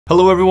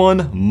Hello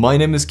everyone, my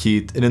name is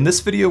Keith, and in this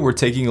video we're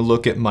taking a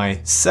look at my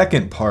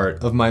second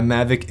part of my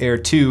Mavic Air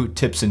 2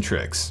 tips and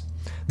tricks.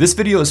 This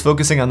video is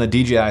focusing on the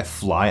DJI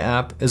Fly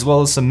App, as well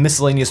as some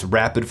miscellaneous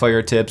rapid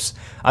fire tips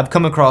I've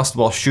come across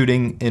while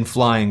shooting and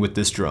flying with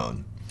this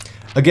drone.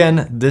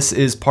 Again, this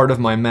is part of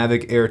my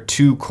Mavic Air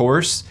 2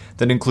 course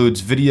that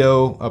includes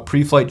video, a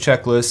pre-flight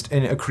checklist,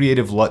 and a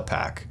creative LUT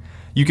pack.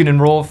 You can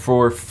enroll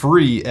for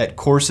free at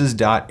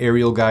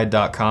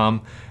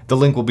courses.aerialguide.com. The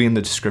link will be in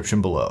the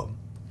description below.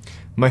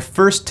 My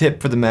first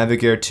tip for the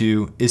Mavic Air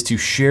 2 is to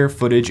share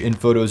footage and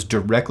photos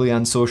directly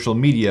on social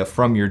media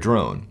from your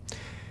drone.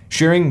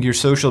 Sharing your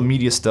social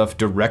media stuff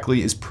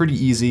directly is pretty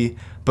easy,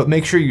 but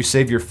make sure you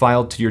save your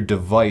file to your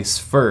device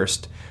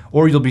first,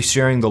 or you'll be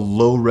sharing the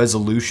low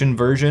resolution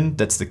version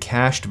that's the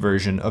cached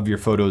version of your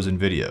photos and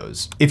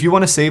videos. If you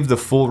want to save the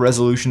full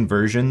resolution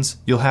versions,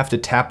 you'll have to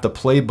tap the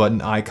play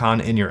button icon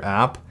in your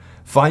app,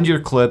 find your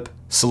clip,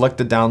 select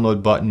the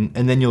download button,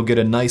 and then you'll get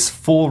a nice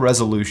full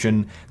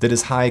resolution that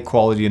is high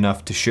quality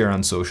enough to share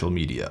on social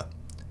media.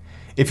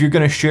 If you're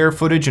going to share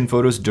footage and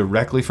photos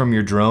directly from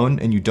your drone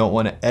and you don't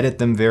want to edit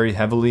them very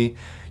heavily,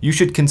 you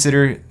should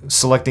consider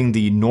selecting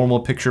the normal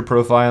picture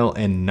profile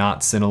and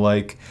not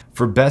Cinelike.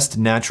 For best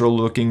natural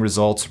looking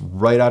results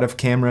right out of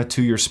camera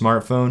to your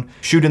smartphone,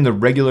 shoot in the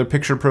regular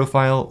picture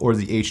profile or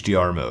the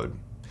HDR mode.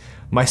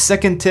 My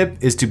second tip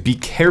is to be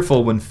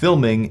careful when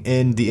filming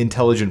in the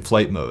intelligent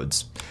flight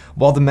modes.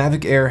 While the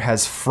Mavic Air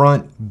has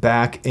front,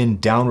 back, and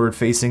downward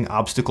facing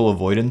obstacle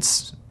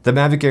avoidance, the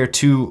Mavic Air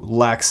 2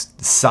 lacks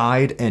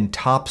side and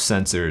top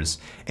sensors,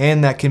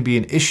 and that can be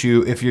an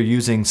issue if you're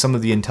using some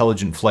of the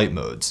intelligent flight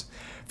modes.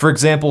 For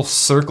example,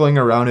 circling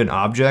around an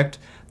object,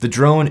 the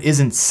drone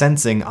isn't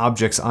sensing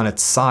objects on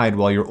its side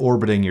while you're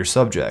orbiting your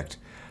subject,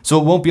 so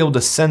it won't be able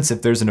to sense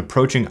if there's an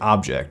approaching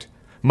object.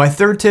 My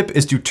third tip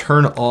is to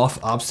turn off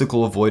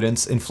obstacle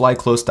avoidance and fly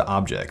close to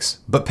objects,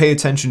 but pay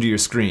attention to your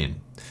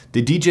screen.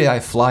 The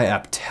DJI Fly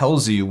App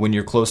tells you when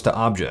you're close to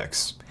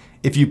objects.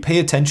 If you pay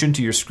attention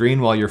to your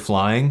screen while you're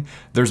flying,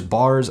 there's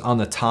bars on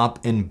the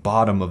top and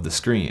bottom of the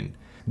screen.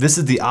 This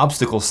is the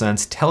obstacle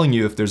sense telling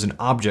you if there's an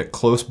object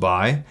close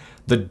by.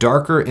 The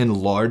darker and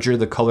larger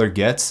the color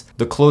gets,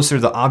 the closer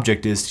the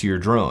object is to your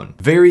drone.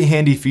 Very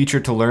handy feature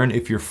to learn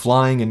if you're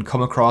flying and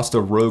come across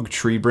a rogue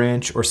tree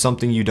branch or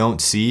something you don't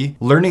see.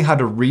 Learning how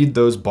to read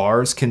those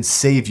bars can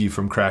save you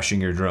from crashing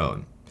your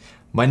drone.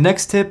 My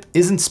next tip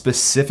isn't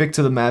specific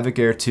to the Mavic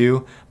Air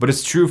 2, but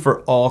it's true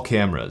for all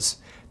cameras.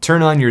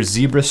 Turn on your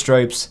zebra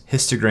stripes,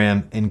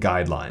 histogram, and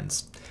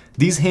guidelines.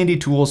 These handy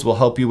tools will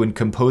help you when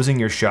composing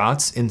your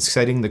shots and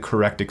setting the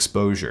correct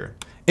exposure.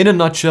 In a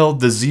nutshell,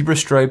 the zebra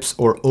stripes,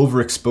 or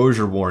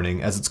overexposure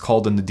warning as it's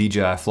called in the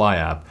DJI Fly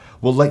App,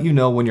 will let you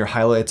know when your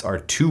highlights are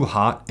too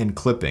hot and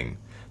clipping.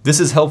 This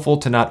is helpful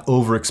to not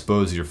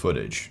overexpose your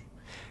footage.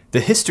 The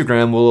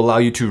histogram will allow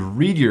you to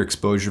read your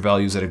exposure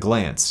values at a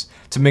glance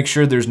to make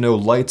sure there's no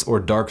lights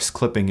or darks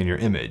clipping in your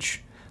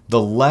image.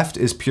 The left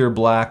is pure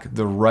black,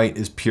 the right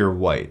is pure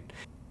white.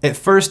 At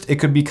first, it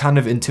could be kind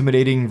of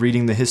intimidating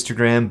reading the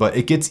histogram, but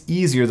it gets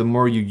easier the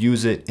more you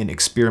use it and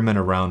experiment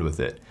around with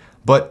it.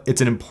 But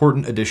it's an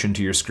important addition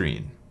to your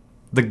screen.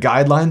 The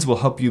guidelines will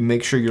help you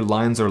make sure your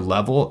lines are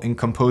level and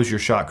compose your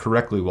shot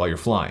correctly while you're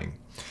flying.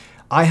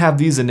 I have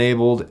these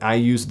enabled. I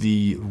use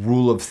the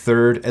rule of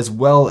third as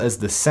well as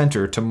the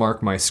center to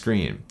mark my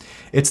screen.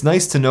 It's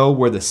nice to know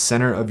where the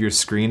center of your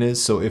screen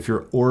is, so if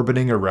you're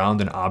orbiting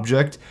around an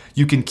object,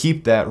 you can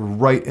keep that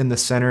right in the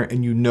center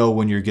and you know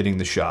when you're getting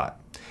the shot.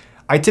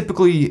 I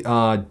typically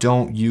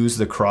don't use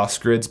the cross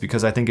grids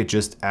because I think it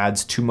just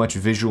adds too much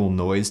visual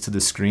noise to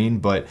the screen,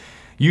 but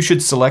you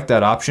should select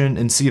that option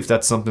and see if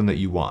that's something that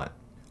you want.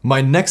 My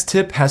next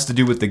tip has to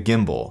do with the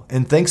gimbal,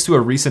 and thanks to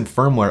a recent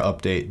firmware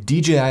update,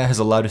 DJI has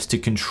allowed us to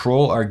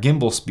control our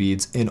gimbal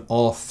speeds in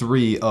all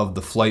three of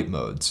the flight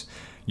modes.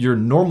 Your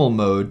normal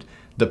mode,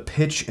 the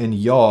pitch and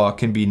yaw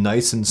can be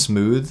nice and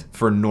smooth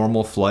for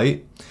normal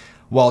flight,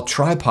 while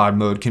tripod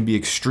mode can be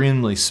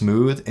extremely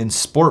smooth and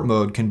sport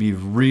mode can be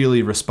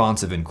really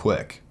responsive and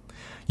quick.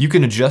 You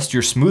can adjust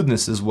your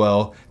smoothness as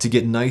well to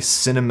get nice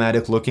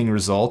cinematic looking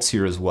results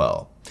here as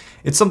well.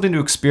 It's something to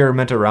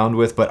experiment around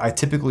with, but I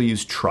typically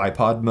use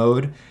tripod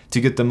mode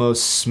to get the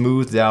most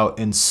smoothed out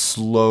and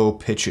slow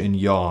pitch and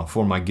yaw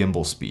for my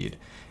gimbal speed.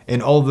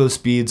 And all of those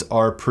speeds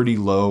are pretty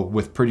low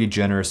with pretty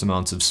generous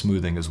amounts of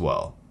smoothing as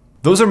well.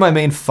 Those are my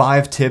main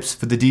 5 tips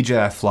for the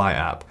DJI Fly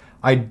App.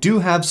 I do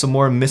have some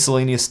more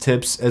miscellaneous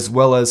tips as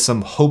well as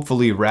some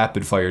hopefully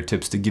rapid fire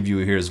tips to give you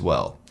here as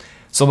well.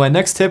 So my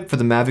next tip for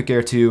the Mavic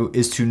Air 2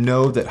 is to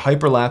know that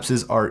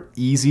hyperlapses are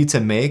easy to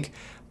make,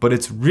 but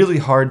it's really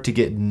hard to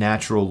get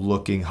natural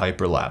looking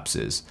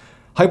hyperlapses.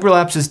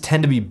 Hyperlapses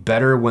tend to be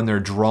better when they're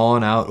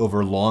drawn out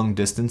over long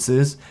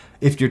distances.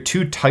 If you're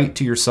too tight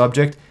to your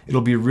subject,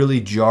 it'll be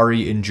really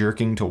jarry and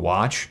jerking to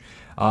watch.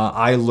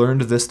 I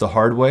learned this the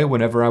hard way.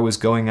 Whenever I was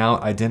going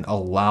out, I didn't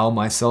allow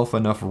myself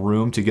enough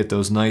room to get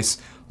those nice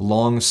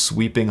long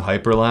sweeping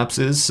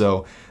hyperlapses.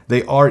 So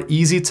they are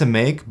easy to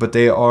make, but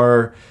they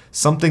are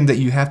something that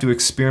you have to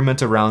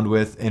experiment around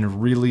with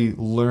and really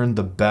learn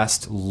the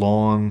best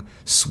long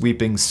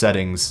sweeping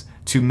settings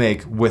to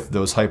make with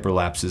those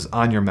hyperlapses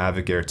on your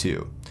Mavic Air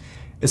 2.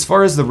 As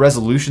far as the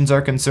resolutions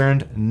are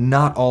concerned,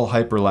 not all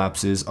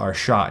hyperlapses are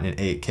shot in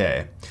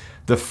 8K.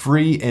 The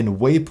free and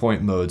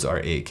waypoint modes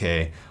are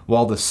 8K,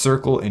 while the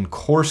circle and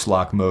course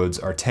lock modes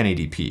are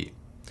 1080p.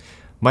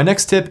 My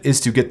next tip is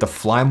to get the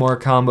Fly More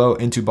combo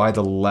and to buy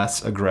the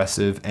less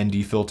aggressive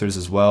ND filters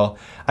as well.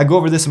 I go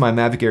over this in my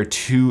Mavic Air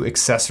 2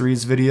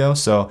 accessories video,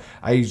 so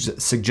I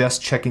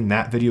suggest checking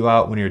that video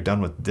out when you're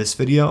done with this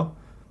video.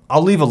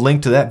 I'll leave a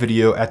link to that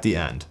video at the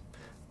end.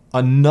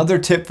 Another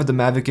tip for the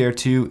Mavic Air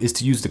 2 is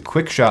to use the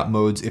quick shot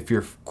modes if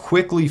you're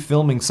quickly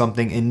filming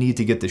something and need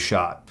to get the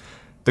shot.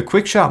 The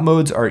quick shot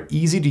modes are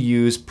easy to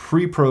use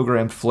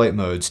pre-programmed flight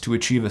modes to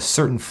achieve a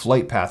certain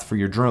flight path for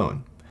your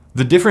drone.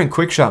 The different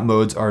quick shot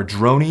modes are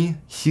Droney,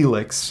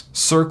 Helix,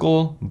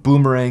 Circle,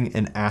 Boomerang,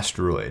 and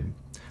Asteroid.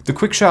 The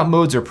quick shot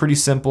modes are pretty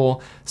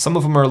simple. Some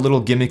of them are a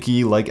little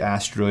gimmicky like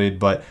Asteroid,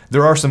 but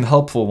there are some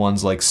helpful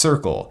ones like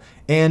Circle.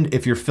 And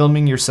if you're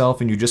filming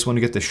yourself and you just want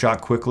to get the shot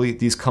quickly,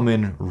 these come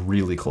in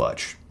really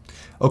clutch.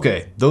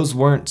 Okay, those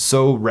weren't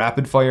so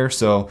rapid fire,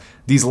 so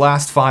these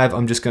last 5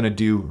 I'm just gonna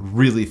do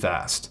really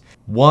fast.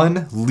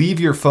 1, leave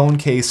your phone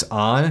case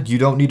on. You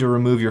don't need to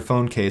remove your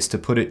phone case to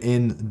put it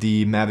in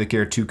the Mavic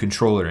Air 2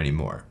 controller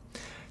anymore.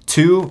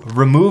 2,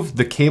 remove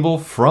the cable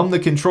from the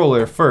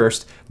controller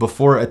first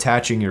before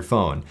attaching your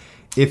phone.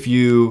 If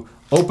you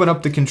open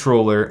up the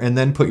controller and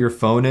then put your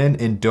phone in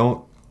and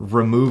don't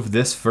remove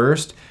this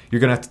first,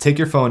 you're gonna have to take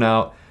your phone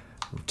out,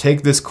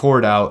 take this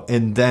cord out,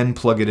 and then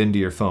plug it into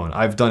your phone.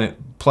 I've done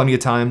it plenty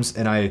of times,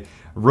 and I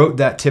wrote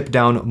that tip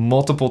down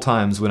multiple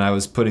times when I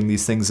was putting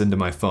these things into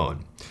my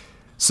phone.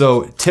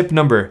 So tip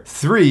number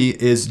 3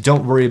 is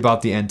don't worry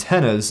about the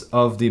antennas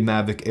of the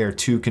Mavic Air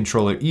 2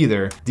 controller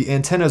either. The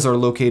antennas are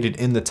located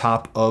in the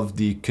top of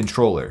the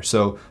controller,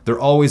 so they're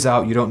always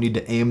out. You don't need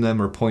to aim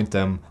them or point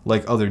them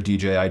like other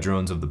DJI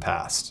drones of the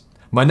past.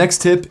 My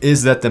next tip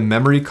is that the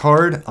memory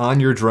card on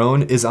your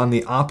drone is on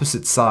the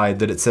opposite side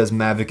that it says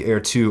Mavic Air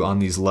 2 on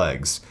these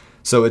legs.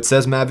 So it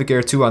says Mavic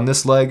Air 2 on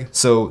this leg,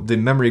 so the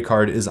memory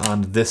card is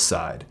on this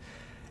side.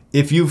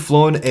 If you've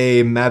flown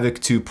a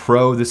Mavic 2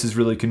 Pro, this is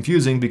really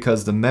confusing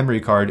because the memory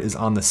card is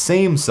on the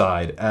same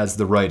side as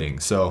the writing.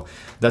 So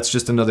that's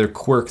just another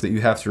quirk that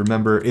you have to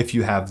remember if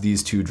you have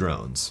these 2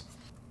 drones.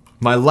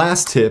 My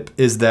last tip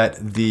is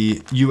that the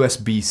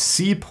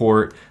USB-C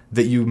port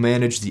that you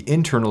manage the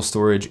internal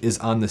storage is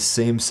on the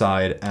same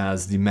side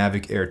as the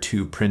Mavic Air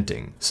 2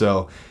 printing.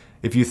 So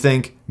if you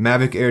think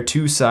Mavic Air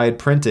 2 side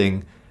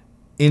printing,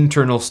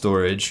 internal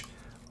storage,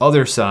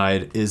 other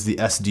side is the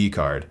SD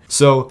card.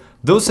 So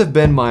those have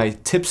been my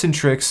tips and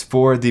tricks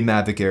for the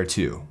Mavic Air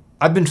 2.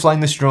 I've been flying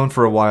this drone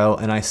for a while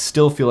and I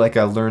still feel like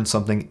I learn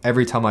something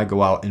every time I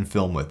go out and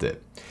film with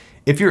it.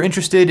 If you're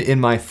interested in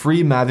my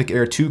free Mavic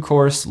Air 2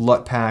 course,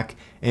 LUT pack,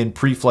 and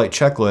pre-flight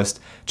checklist,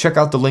 check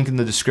out the link in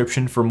the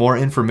description for more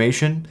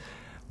information.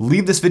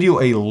 Leave this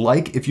video a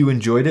like if you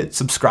enjoyed it,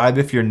 subscribe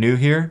if you're new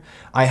here.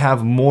 I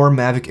have more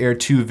Mavic Air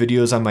 2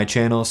 videos on my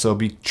channel, so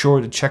be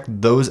sure to check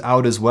those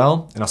out as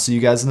well, and I'll see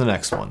you guys in the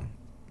next one.